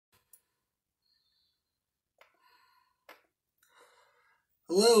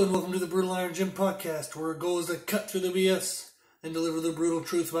Hello and welcome to the Brutal Iron Gym podcast, where our goal is to cut through the BS and deliver the brutal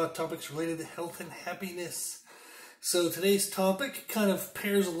truth about topics related to health and happiness. So today's topic kind of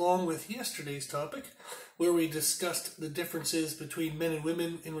pairs along with yesterday's topic, where we discussed the differences between men and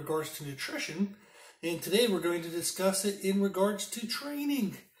women in regards to nutrition, and today we're going to discuss it in regards to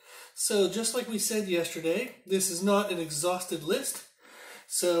training. So just like we said yesterday, this is not an exhausted list,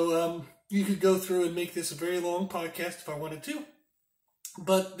 so you could go through and make this a very long podcast if I wanted to.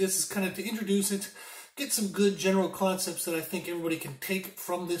 But this is kind of to introduce it, get some good general concepts that I think everybody can take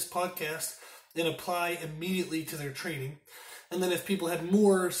from this podcast and apply immediately to their training. And then if people had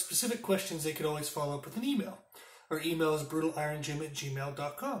more specific questions, they could always follow up with an email. Our email is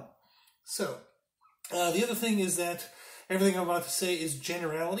brutalirongym@gmail.com. So, the other thing is that everything I'm about to say is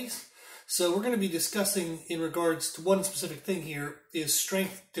generalities. So we're going to be discussing in regards to one specific thing here is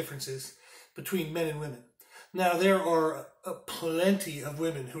strength differences between men and women. Now, there are plenty of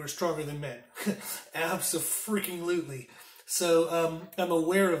women who are stronger than men. Abso-freaking-lutely. So, I'm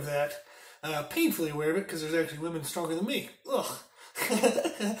aware of that. Painfully aware of it, because there's actually women stronger than me. Ugh.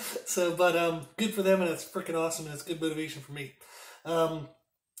 So, but, good for them, and it's freaking awesome, and it's good motivation for me.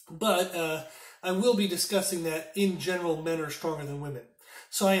 But I will be discussing that, in general, men are stronger than women.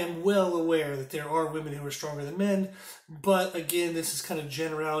 So I am well aware that there are women who are stronger than men, but again, this is kind of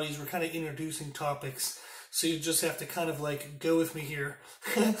generalities. We're kind of introducing topics. So you just have to kind of like go with me here.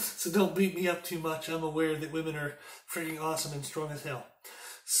 So don't beat me up too much. I'm aware that women are freaking awesome and strong as hell.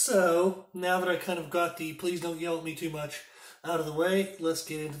 So now that I kind of got the please don't yell at me too much out of the way, let's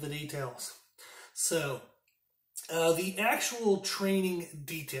get into the details. So the actual training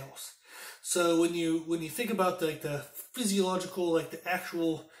details. So when you think about like the physiological, like the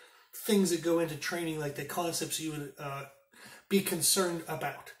actual things that go into training, like the concepts you would be concerned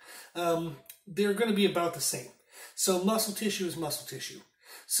about, they're going to be about the same. So muscle tissue is muscle tissue.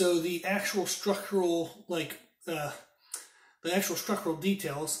 So the actual structural, the actual structural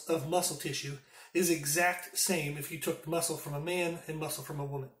details of muscle tissue is exact same if you took muscle from a man and muscle from a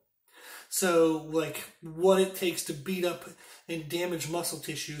woman. So like what it takes to beat up and damage muscle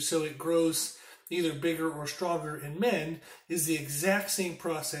tissue so it grows either bigger or stronger in men is the exact same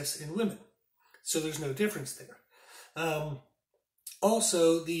process in women. So there's no difference there.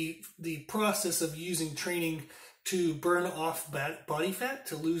 Also, the process of using training to burn off body fat,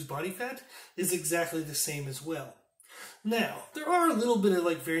 to lose body fat, is exactly the same as well. Now, there are a little bit of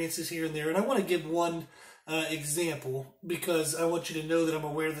like variances here and there, and I want to give one example because I want you to know that I'm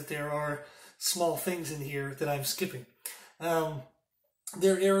aware that there are small things in here that I'm skipping.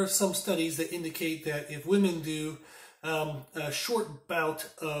 There are some studies that indicate that if women do a short bout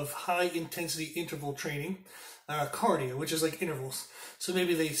of high-intensity interval training, cardio, which is like intervals. So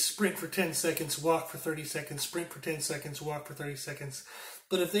maybe they sprint for 10 seconds, walk for 30 seconds, sprint for 10 seconds, walk for 30 seconds.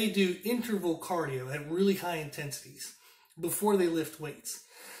 But if they do interval cardio at really high intensities before they lift weights,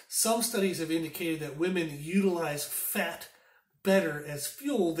 some studies have indicated that women utilize fat better as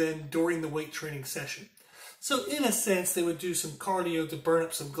fuel than during the weight training session. So in a sense, they would do some cardio to burn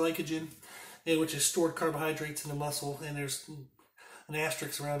up some glycogen, which is stored carbohydrates in the muscle, and there's an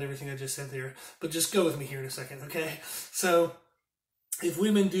asterisk around everything I just said there, but just go with me here in a second, okay? So if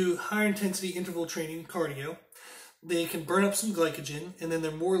women do higher intensity interval training, cardio, they can burn up some glycogen, and then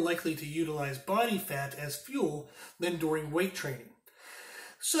they're more likely to utilize body fat as fuel than during weight training.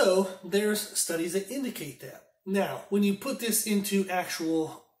 So there's studies that indicate that. Now, when you put this into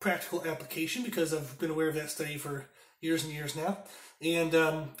actual practical application, because I've been aware of that study for years and years now, and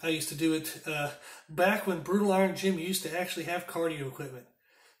I used to do it back when Brutal Iron Gym used to actually have cardio equipment.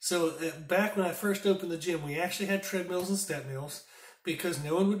 So back when I first opened the gym, we actually had treadmills and step mills because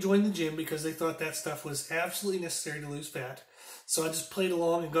no one would join the gym because they thought that stuff was absolutely necessary to lose fat. So I just played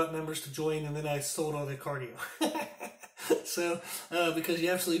along and got members to join, and then I sold all their cardio. So, because you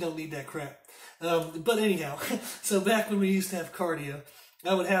absolutely don't need that crap. But anyhow, so back when we used to have cardio,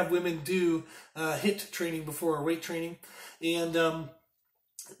 I would have women do HIIT training before our weight training, and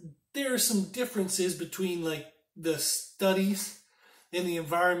there are some differences between like the studies and the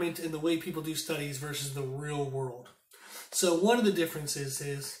environment and the way people do studies versus the real world. So one of the differences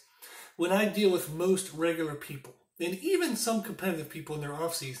is when I deal with most regular people, and even some competitive people in their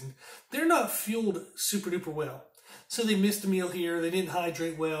off season, they're not fueled super duper well. So they missed a meal here, they didn't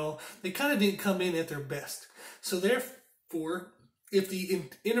hydrate well, they kind of didn't come in at their best. So therefore, if the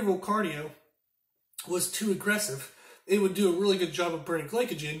interval cardio was too aggressive, it would do a really good job of burning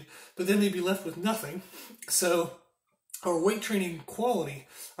glycogen, but then they'd be left with nothing. So our weight training quality,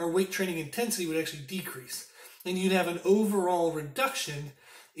 our weight training intensity would actually decrease. And you'd have an overall reduction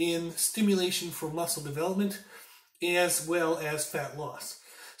in stimulation for muscle development as well as fat loss.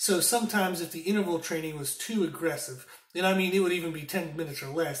 So sometimes if the interval training was too aggressive, and I mean it would even be 10 minutes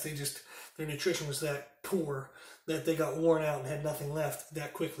or less, their nutrition was that poor that they got worn out and had nothing left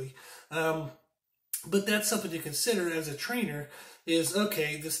that quickly. But that's something to consider as a trainer is,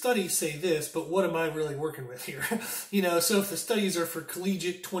 okay, the studies say this, but what am I really working with here? So if the studies are for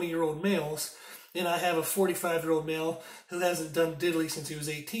collegiate 20-year-old males, and I have a 45-year-old male who hasn't done diddly since he was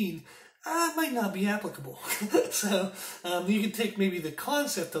 18, it might not be applicable. So you can take maybe the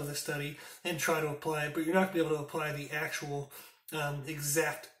concept of the study and try to apply it, but you're not going to be able to apply the actual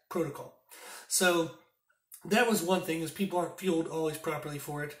exact protocol. So that was one thing, is people aren't fueled always properly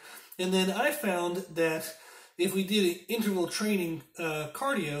for it. And then I found that if we did an interval training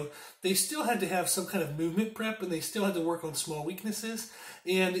cardio, they still had to have some kind of movement prep, and they still had to work on small weaknesses,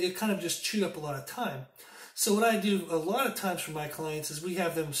 and it kind of just chewed up a lot of time. So what I do a lot of times for my clients is we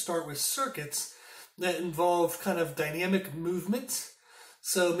have them start with circuits that involve kind of dynamic movements.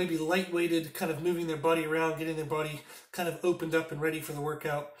 So maybe light-weighted, kind of moving their body around, getting their body kind of opened up and ready for the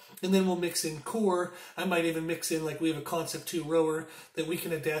workout. And then we'll mix in core. I might even mix in, like we have a Concept 2 rower that we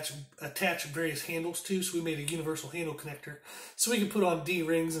can attach various handles to. So we made a universal handle connector. So we can put on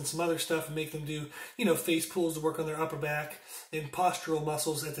D-rings and some other stuff and make them do, face pulls to work on their upper back and postural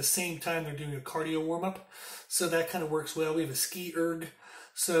muscles at the same time they're doing a cardio warm-up. So that kind of works well. We have a ski erg.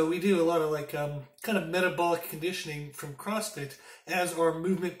 So we do a lot of kind of metabolic conditioning from CrossFit as our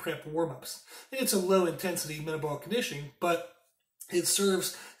movement prep warm-ups. It's a low intensity metabolic conditioning, but it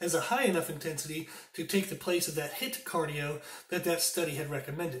serves as a high enough intensity to take the place of that HIIT cardio that study had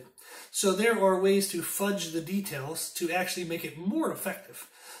recommended. So there are ways to fudge the details to actually make it more effective.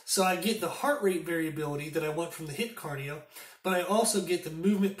 So I get the heart rate variability that I want from the HIIT cardio, but I also get the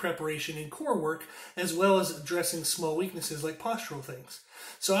movement preparation and core work, as well as addressing small weaknesses like postural things.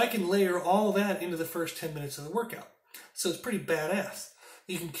 So I can layer all that into the first 10 minutes of the workout. So it's pretty badass.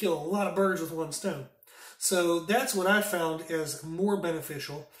 You can kill a lot of birds with one stone. So that's what I found as more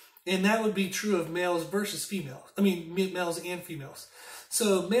beneficial, and that would be true of males versus females. I mean, males and females.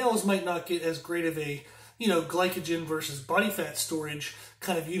 So males might not get as great of a, glycogen versus body fat storage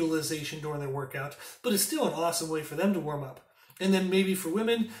kind of utilization during their workout, but it's still an awesome way for them to warm up. And then maybe for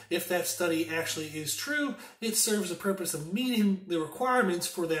women, if that study actually is true, it serves the purpose of meeting the requirements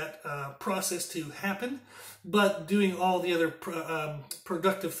for that process to happen, but doing all the other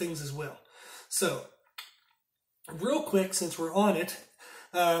productive things as well. So, real quick, since we're on it,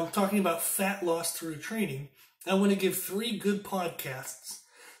 talking about fat loss through training, I want to give 3 good podcasts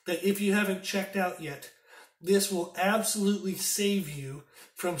that if you haven't checked out yet, this will absolutely save you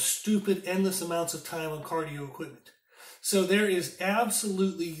from stupid endless amounts of time on cardio equipment. So there is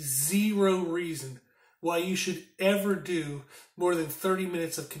absolutely zero reason why you should ever do more than 30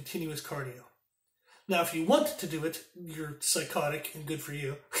 minutes of continuous cardio. Now, if you want to do it, you're psychotic and good for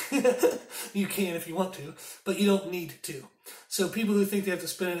you. You can if you want to, but you don't need to. So people who think they have to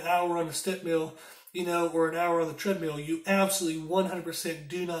spend an hour on the step mill, or an hour on the treadmill, you absolutely 100%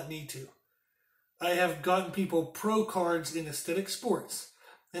 do not need to. I have gotten people pro cards in aesthetic sports,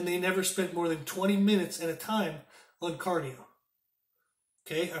 and they never spent more than 20 minutes at a time on cardio.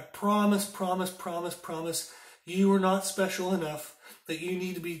 Okay, I promise, you are not special enough that you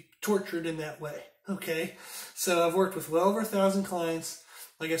need to be tortured in that way. Okay, so I've worked with well over 1,000 clients.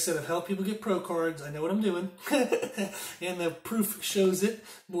 Like I said, I've helped people get pro cards. I know what I'm doing. And the proof shows it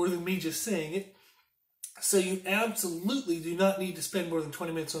more than me just saying it. So you absolutely do not need to spend more than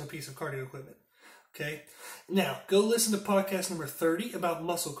 20 minutes on a piece of cardio equipment. Okay, now go listen to podcast number 30 about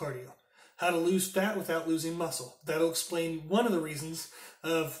muscle cardio. How to lose fat without losing muscle. That'll explain one of the reasons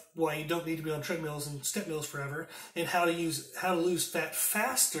of why you don't need to be on treadmills and step mills forever, and how to lose fat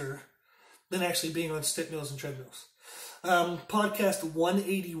faster than actually being on step mills and treadmills. Podcast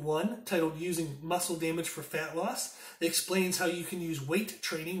 181, titled Using Muscle Damage for Fat Loss, explains how you can use weight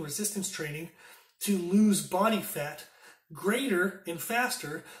training, resistance training, to lose body fat greater and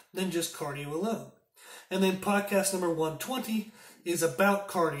faster than just cardio alone. And then podcast number 120 is about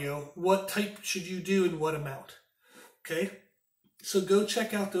cardio. What type should you do and what amount? Okay, so go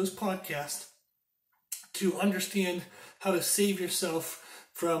check out those podcasts to understand how to save yourself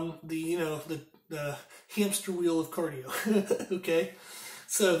from the hamster wheel of cardio. Okay,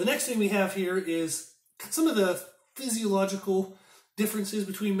 so the next thing we have here is some of the physiological differences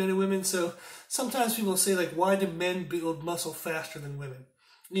between men and women. So sometimes people say, like, why do men build muscle faster than women?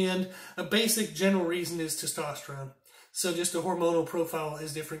 And a basic general reason is testosterone. So just the hormonal profile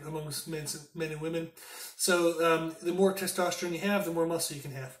is different amongst men and women. So the more testosterone you have, the more muscle you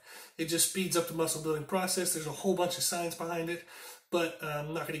can have. It just speeds up the muscle building process. There's a whole bunch of science behind it, but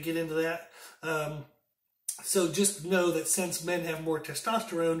I'm not going to get into that. So just know that since men have more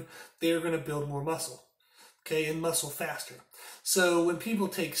testosterone, they're going to build more muscle, okay, and muscle faster. So when people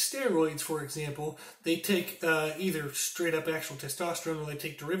take steroids, for example, they take either straight up actual testosterone or they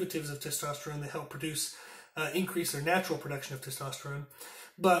take derivatives of testosterone that help produce, increase their natural production of testosterone.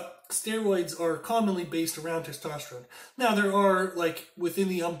 But steroids are commonly based around testosterone. Now there are, like, within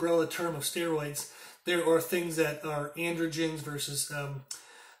the umbrella term of steroids, there are things that are androgens versus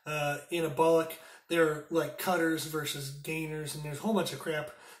anabolic. There are like cutters versus gainers, and there's a whole bunch of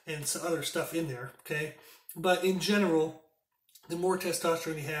crap and some other stuff in there, okay? But in general, the more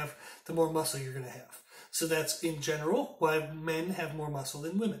testosterone you have, the more muscle you're going to have. So that's, in general, why men have more muscle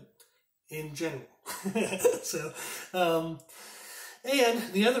than women, in general. So, and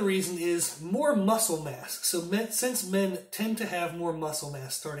the other reason is more muscle mass. So since men tend to have more muscle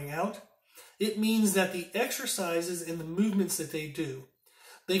mass starting out, it means that the exercises and the movements that they do,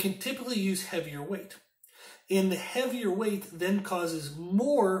 they can typically use heavier weight. And the heavier weight then causes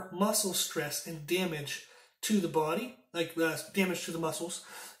more muscle stress and damage to the body, like damage to the muscles,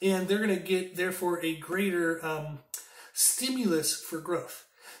 and they're going to get, therefore, a greater stimulus for growth.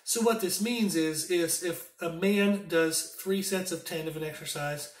 So what this means is if a man does 3 sets of 10 of an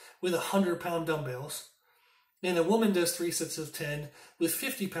exercise with 100-pound dumbbells, and a woman does 3 sets of 10 with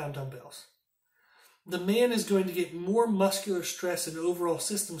 50-pound dumbbells, the man is going to get more muscular stress and overall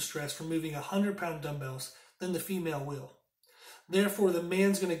system stress from moving 100-pound dumbbells than the female will. Therefore, the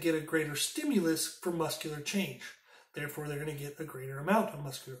man's going to get a greater stimulus for muscular change. Therefore, they're going to get a greater amount of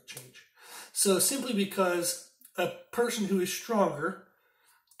muscular change. So simply because a person who is stronger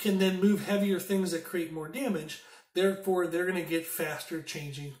can then move heavier things that create more damage, therefore they're going to get faster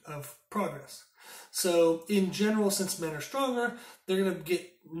changing of progress. So in general, since men are stronger, they're going to get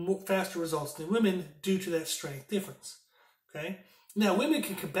faster results than women due to that strength difference. Okay. Now, women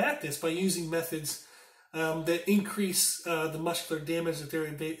can combat this by using methods that increase the muscular damage that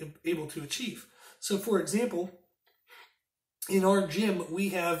they're able to achieve. So, for example, in our gym, we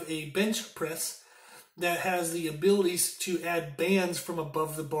have a bench press that has the abilities to add bands from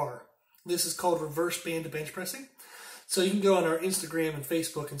above the bar. This is called reverse band bench pressing. So you can go on our Instagram and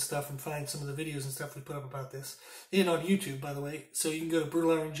Facebook and stuff and find some of the videos and stuff we put up about this. And on YouTube, by the way. So you can go to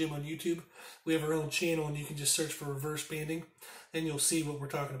Brutal Iron Gym on YouTube. We have our own channel, and you can just search for reverse banding, and you'll see what we're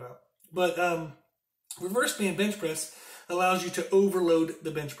talking about. But reverse band bench press allows you to overload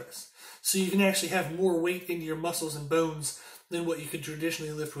the bench press. So you can actually have more weight into your muscles and bones than what you could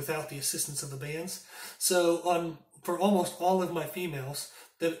traditionally lift without the assistance of the bands. So for almost all of my females,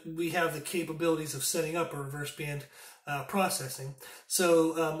 that we have the capabilities of setting up a reverse band processing.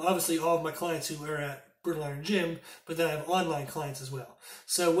 So obviously all of my clients who are at Brutal Iron Gym, but then I have online clients as well.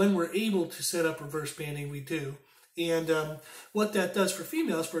 So when we're able to set up reverse banding, we do. And what that does for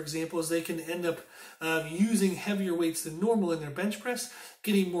females, for example, is they can end up using heavier weights than normal in their bench press,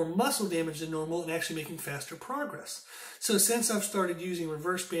 getting more muscle damage than normal, and actually making faster progress. So since I've started using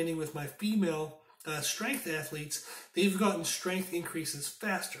reverse banding with my female strength athletes, they've gotten strength increases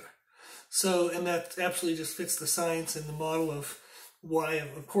faster. So, and that absolutely just fits the science and the model of why,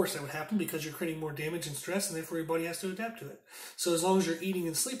 of course, that would happen, because you're creating more damage and stress, and therefore your body has to adapt to it. So as long as you're eating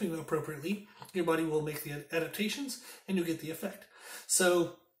and sleeping appropriately, your body will make the adaptations, and you'll get the effect.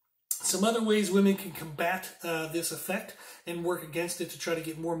 So some other ways women can combat this effect and work against it to try to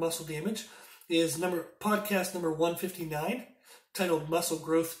get more muscle damage is podcast number 159, titled Muscle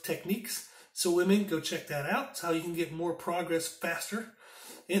Growth Techniques. So women, go check that out. It's how you can get more progress faster.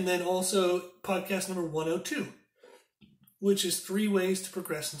 And then also podcast number 102, which is 3 ways to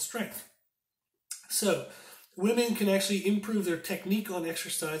progress in strength. So women can actually improve their technique on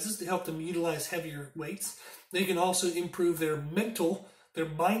exercises to help them utilize heavier weights. They can also improve their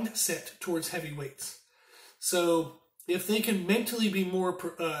mindset towards heavy weights. So if they can mentally be more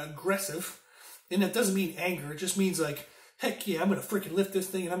aggressive, and that doesn't mean anger, it just means like, heck yeah, I'm going to freaking lift this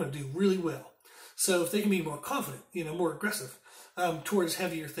thing and I'm going to do really well. So if they can be more confident, more aggressive towards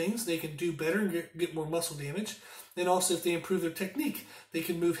heavier things, they can do better and get more muscle damage. And also if they improve their technique, they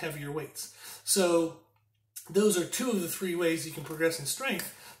can move heavier weights. So those are 2 of the 3 ways you can progress in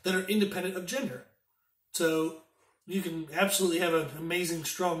strength that are independent of gender. So you can absolutely have an amazing,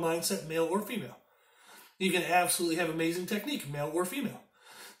 strong mindset, male or female. You can absolutely have amazing technique, male or female.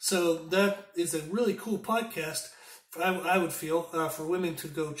 So that is a really cool podcast, I would feel, for women to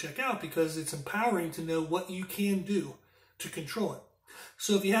go check out, because it's empowering to know what you can do to control it.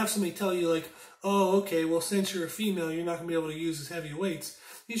 So if you have somebody tell you like, oh, okay, well, since you're a female, you're not going to be able to use as heavy weights,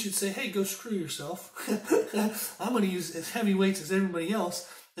 you should say, hey, go screw yourself. I'm going to use as heavy weights as everybody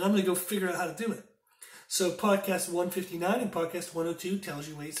else, and I'm going to go figure out how to do it. So podcast 159 and podcast 102 tells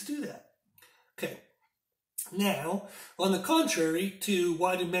you ways to do that. Okay. Now, on the contrary to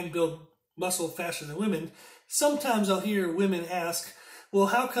why do men build muscle faster than women, sometimes I'll hear women ask, well,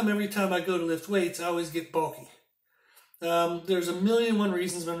 how come every time I go to lift weights, I always get bulky? There's a million and one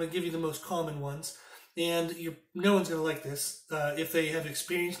reasons, but I'm going to give you the most common ones. And no one's going to like this. If they have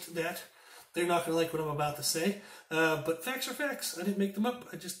experienced that, they're not going to like what I'm about to say. But facts are facts. I didn't make them up.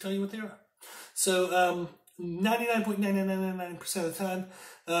 I just tell you what they are. So 99.9999% of the time,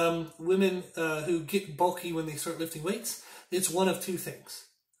 women who get bulky when they start lifting weights, it's one of two things.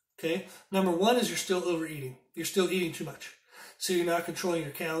 Okay? Number one is you're still overeating. You're still eating too much. So you're not controlling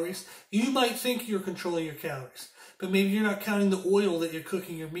your calories. You might think you're controlling your calories, but maybe you're not counting the oil that you're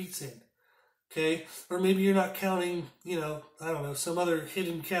cooking your meats in. Okay? Or maybe you're not counting, I don't know, some other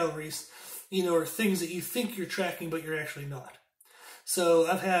hidden calories, or things that you think you're tracking, but you're actually not. So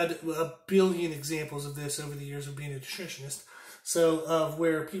I've had a billion examples of this over the years of being a nutritionist. So of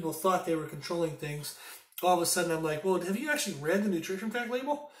where people thought they were controlling things, all of a sudden I'm like, well, have you actually read the nutrition fact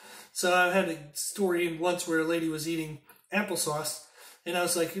label? So I had a story once where a lady was eating applesauce, and I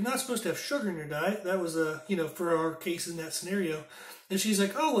was like, you're not supposed to have sugar in your diet. That was for our case in that scenario. And she's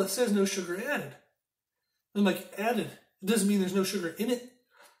like, oh, well, it says no sugar added. I'm like, added? It doesn't mean there's no sugar in it.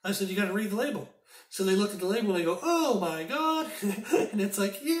 I said, you got to read the label. So they look at the label and they go, oh my God. And it's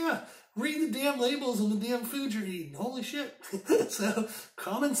like, yeah, read the damn labels on the damn food you're eating. Holy shit. So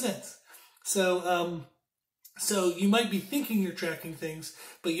common sense. So you might be thinking you're tracking things,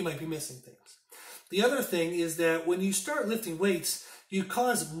 but you might be missing things. The other thing is that when you start lifting weights, you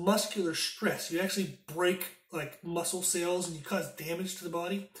cause muscular stress. You actually break like muscle cells and you cause damage to the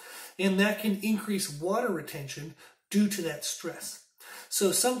body. And that can increase water retention due to that stress.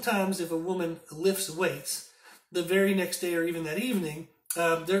 So sometimes if a woman lifts weights, the very next day or even that evening,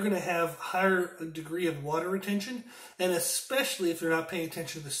 they're going to have higher degree of water retention, and especially if they're not paying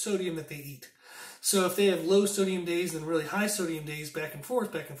attention to the sodium that they eat. So if they have low sodium days and really high sodium days back and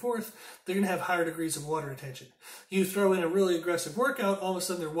forth, they're going to have higher degrees of water retention. You throw in a really aggressive workout, all of a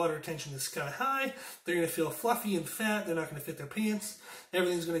sudden their water retention is sky high, they're going to feel fluffy and fat, they're not going to fit their pants,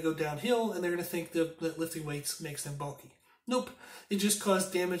 everything's going to go downhill, and they're going to think that lifting weights makes them bulky. Nope, it just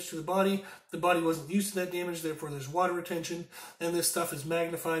caused damage to the body. The body wasn't used to that damage, therefore there's water retention, and this stuff is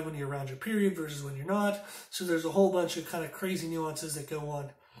magnified when you're around your period versus when you're not. So there's a whole bunch of kind of crazy nuances that go on.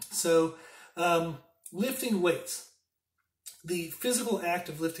 So lifting weights, the physical act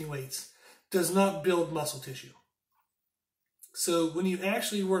of lifting weights, does not build muscle tissue. So when you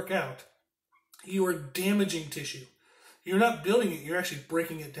actually work out, you are damaging tissue. You're not building it, you're actually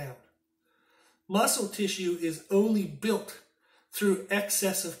breaking it down. Muscle tissue is only built through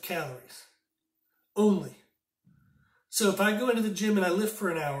excess of calories. Only. So if I go into the gym and I lift for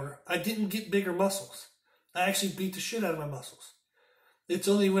an hour, I didn't get bigger muscles. I actually beat the shit out of my muscles. It's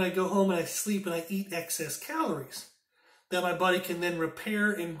only when I go home and I sleep and I eat excess calories that my body can then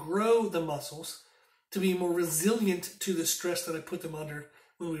repair and grow the muscles to be more resilient to the stress that I put them under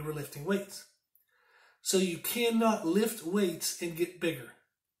when we were lifting weights. So you cannot lift weights and get bigger.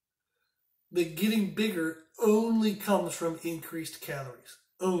 The getting bigger only comes from increased calories.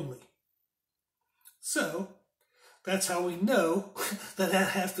 Only. So, that's how we know that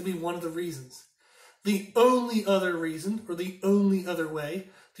has to be one of the reasons. The only other reason, or the only other way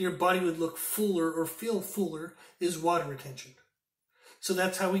that your body would look fuller or feel fuller is water retention. So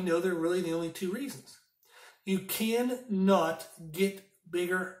that's how we know they're really the only two reasons. You cannot get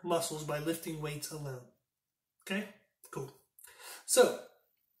bigger muscles by lifting weights alone. Okay? Cool. So,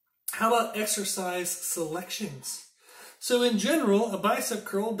 how about exercise selections? So in general, a bicep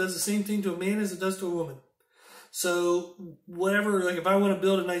curl does the same thing to a man as it does to a woman. So whatever, like if I want to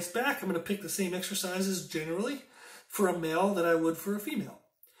build a nice back, I'm going to pick the same exercises generally for a male that I would for a female.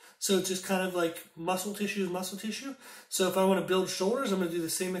 So it's just kind of like muscle tissue is muscle tissue. So if I want to build shoulders, I'm going to do the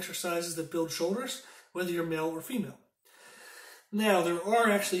same exercises that build shoulders, whether you're male or female. Now, there are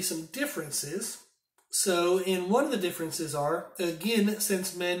actually some differences. So, and one of the differences are, again,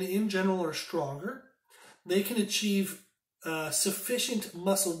 since men in general are stronger, they can achieve sufficient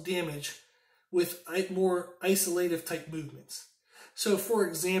muscle damage with more isolative type movements. So, for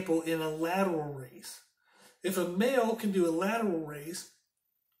example, in a lateral raise, if a male can do a lateral raise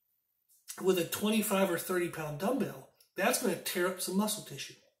with a 25 or 30 pound dumbbell, that's going to tear up some muscle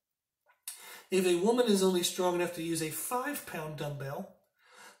tissue. If a woman is only strong enough to use a 5 pound dumbbell,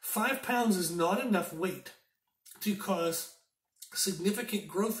 5 pounds is not enough weight to cause significant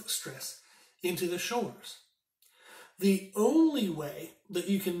growth stress into the shoulders. The only way that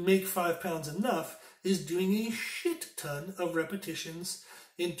you can make 5 pounds enough is doing a shit ton of repetitions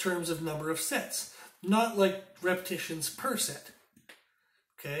in terms of number of sets, not like repetitions per set.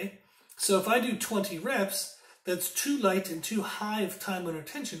 Okay? So if I do 20 reps, that's too light and too high of time under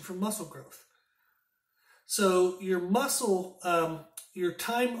tension for muscle growth. So your your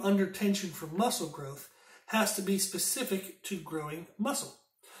time under tension for muscle growth has to be specific to growing muscle.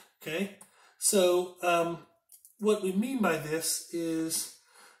 Okay? So what we mean by this is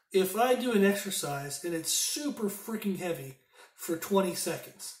if I do an exercise and it's super freaking heavy for 20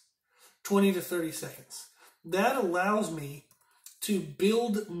 seconds, 20 to 30 seconds, that allows me to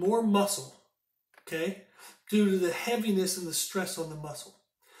build more muscle, okay, due to the heaviness and the stress on the muscle.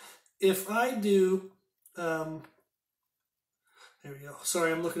 If I do, there we go.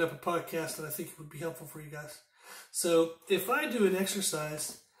 Sorry, I'm looking up a podcast that I think would be helpful for you guys. So if I do an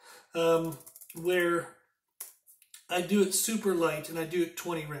exercise where I do it super light and I do it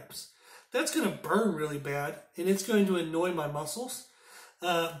 20 reps, that's going to burn really bad and it's going to annoy my muscles,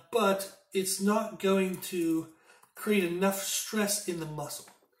 but it's not going to create enough stress in the muscle.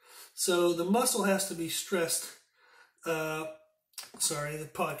 So the muscle has to be stressed. Sorry, the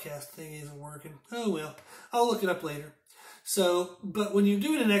podcast thing isn't working. Oh well, I'll look it up later. So, but when you're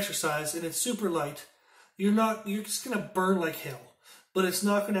doing an exercise and it's super light, you're just going to burn like hell, but it's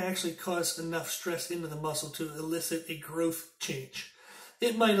not going to actually cause enough stress into the muscle to elicit a growth change.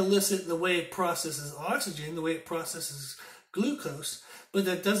 It might elicit the way it processes oxygen, the way it processes glucose, but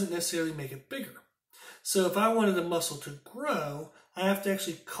that doesn't necessarily make it bigger. So if I wanted a muscle to grow, I have to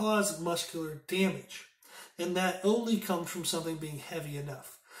actually cause muscular damage. And that only comes from something being heavy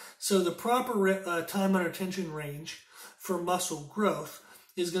enough. So the proper time under tension range for muscle growth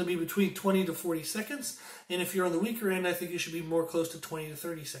is going to be between 20 to 40 seconds. And if you're on the weaker end, I think you should be more close to 20 to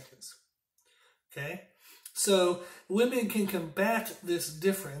 30 seconds. Okay? So women can combat this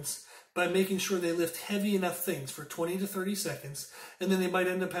difference by making sure they lift heavy enough things for 20 to 30 seconds. And then they might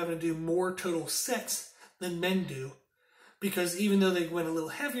end up having to do more total sets than men do. Because even though they went a little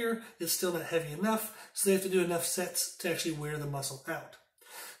heavier, it's still not heavy enough. So they have to do enough sets to actually wear the muscle out.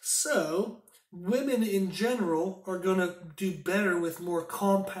 So women in general are going to do better with more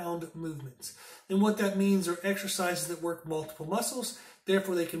compound movements. And what that means are exercises that work multiple muscles,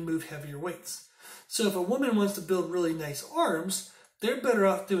 therefore they can move heavier weights. So if a woman wants to build really nice arms, they're better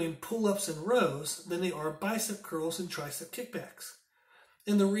off doing pull-ups and rows than they are bicep curls and tricep kickbacks.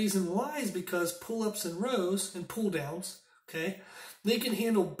 And the reason why is because pull-ups and rows and pull-downs, okay, they can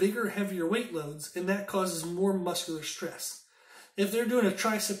handle bigger, heavier weight loads, and that causes more muscular stress. If they're doing a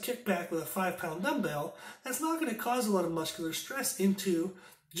tricep kickback with a 5-pound dumbbell, that's not going to cause a lot of muscular stress into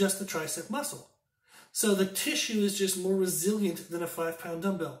just the tricep muscle. So the tissue is just more resilient than a 5-pound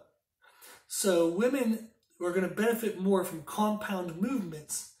dumbbell. So women are going to benefit more from compound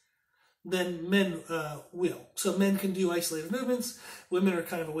movements than men will. So men can do isolated movements. Women are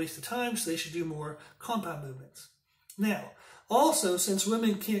kind of a waste of time, so they should do more compound movements. Now, also, since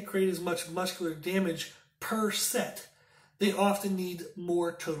women can't create as much muscular damage per set, they often need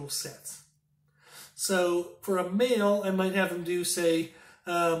more total sets. So for a male, I might have them do, say,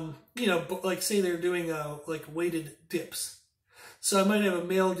 like say they're doing like weighted dips. So I might have a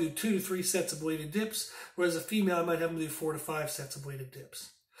male do 2 to 3 sets of weighted dips, whereas a female, I might have them do 4 to 5 sets of weighted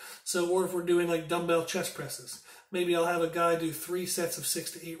dips. So, or if we're doing like dumbbell chest presses, maybe I'll have a guy do 3 sets of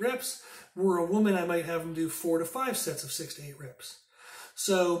 6 to 8 reps, where a woman, I might have them do 4 to 5 sets of 6 to 8 reps.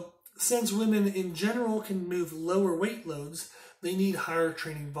 So since women in general can move lower weight loads, they need higher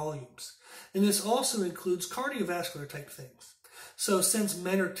training volumes. And this also includes cardiovascular type things. So since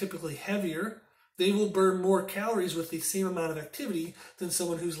men are typically heavier, they will burn more calories with the same amount of activity than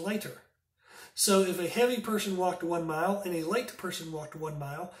someone who's lighter. So if a heavy person walked 1 mile and a light person walked 1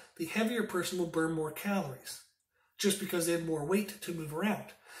 mile, the heavier person will burn more calories just because they had more weight to move around.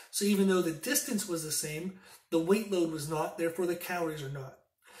 So even though the distance was the same, the weight load was not, therefore the calories are not.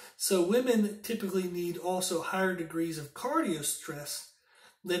 So women typically need also higher degrees of cardio stress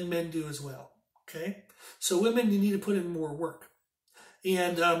than men do as well. Okay? So women, you need to put in more work.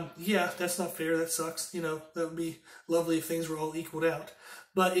 And yeah, that's not fair. That sucks. You know, that would be lovely if things were all equaled out.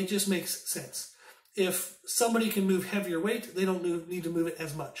 But it just makes sense. If somebody can move heavier weight, they don't need to move it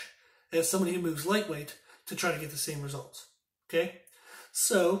as much as somebody who moves lightweight to try to get the same results. Okay?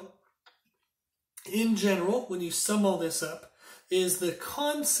 So, in general, when you sum all this up, is the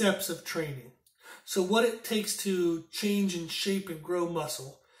concepts of training. So what it takes to change and shape and grow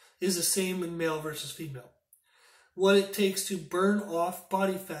muscle is the same in male versus female. What it takes to burn off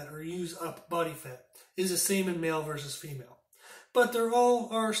body fat or use up body fat is the same in male versus female. But there all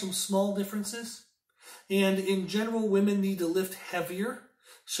are some small differences. And in general, women need to lift heavier.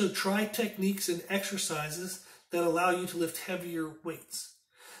 So try techniques and exercises that allow you to lift heavier weights.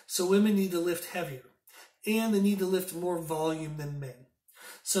 So women need to lift heavier. And they need to lift more volume than men.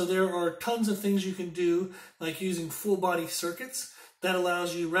 So there are tons of things you can do, like using full body circuits. That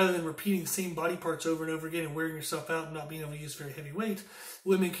allows you, rather than repeating the same body parts over and over again and wearing yourself out and not being able to use very heavy weight,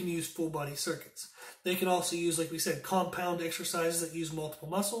 women can use full body circuits. They can also use, like we said, compound exercises that use multiple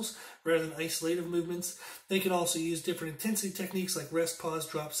muscles rather than isolative movements. They can also use different intensity techniques like rest, pause,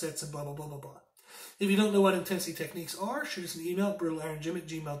 drop sets, and blah, blah, blah, blah, blah. If you don't know what intensity techniques are, shoot us an email at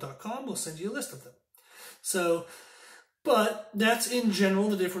brutalirongym@gmail.com. We'll send you a list of them. So, but that's in general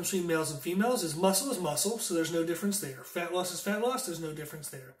the difference between males and females. Is muscle, so there's no difference there. Fat loss is fat loss, there's no difference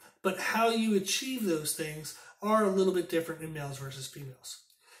there. But how you achieve those things are a little bit different in males versus females.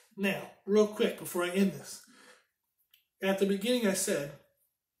 Now, real quick before I end this. At the beginning I said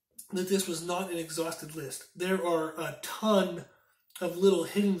that this was not an exhaustive list. There are a ton of little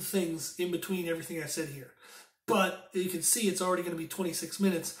hidden things in between everything I said here. But you can see it's already going to be 26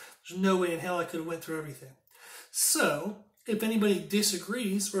 minutes. There's no way in hell I could have went through everything. So, if anybody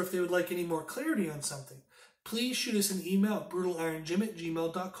disagrees or if they would like any more clarity on something, please shoot us an email at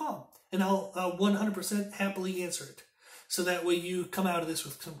brutalirongym@gmail.com and I'll 100% happily answer it. So that way you come out of this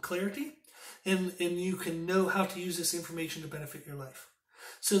with some clarity and you can know how to use this information to benefit your life.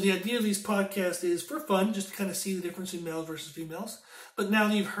 So the idea of these podcasts is for fun, just to kind of see the difference in males versus females. But now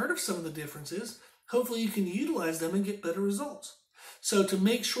that you've heard of some of the differences, hopefully you can utilize them and get better results. So to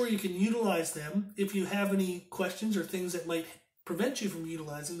make sure you can utilize them, if you have any questions or things that might prevent you from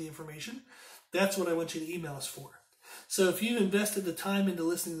utilizing the information, that's what I want you to email us for. So if you've invested the time into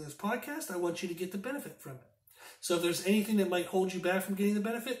listening to this podcast, I want you to get the benefit from it. So if there's anything that might hold you back from getting the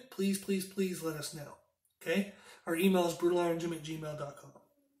benefit, please, please, please let us know. Okay? Our email is brutalirongym@gmail.com.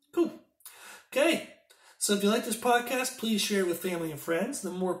 Cool. Okay. So if you like this podcast, please share it with family and friends.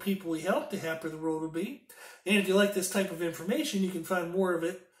 The more people we help, the happier the world will be. And if you like this type of information, you can find more of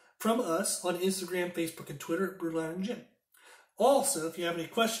it from us on Instagram, Facebook, and Twitter at Brutal Iron Gym. Also, if you have any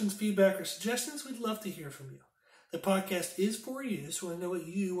questions, feedback, or suggestions, we'd love to hear from you. The podcast is for you, so I know what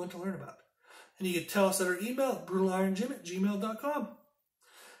you want to learn about. And you can tell us at our email at brutalirongym@gmail.com.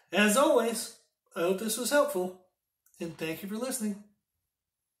 As always, I hope this was helpful, and thank you for listening.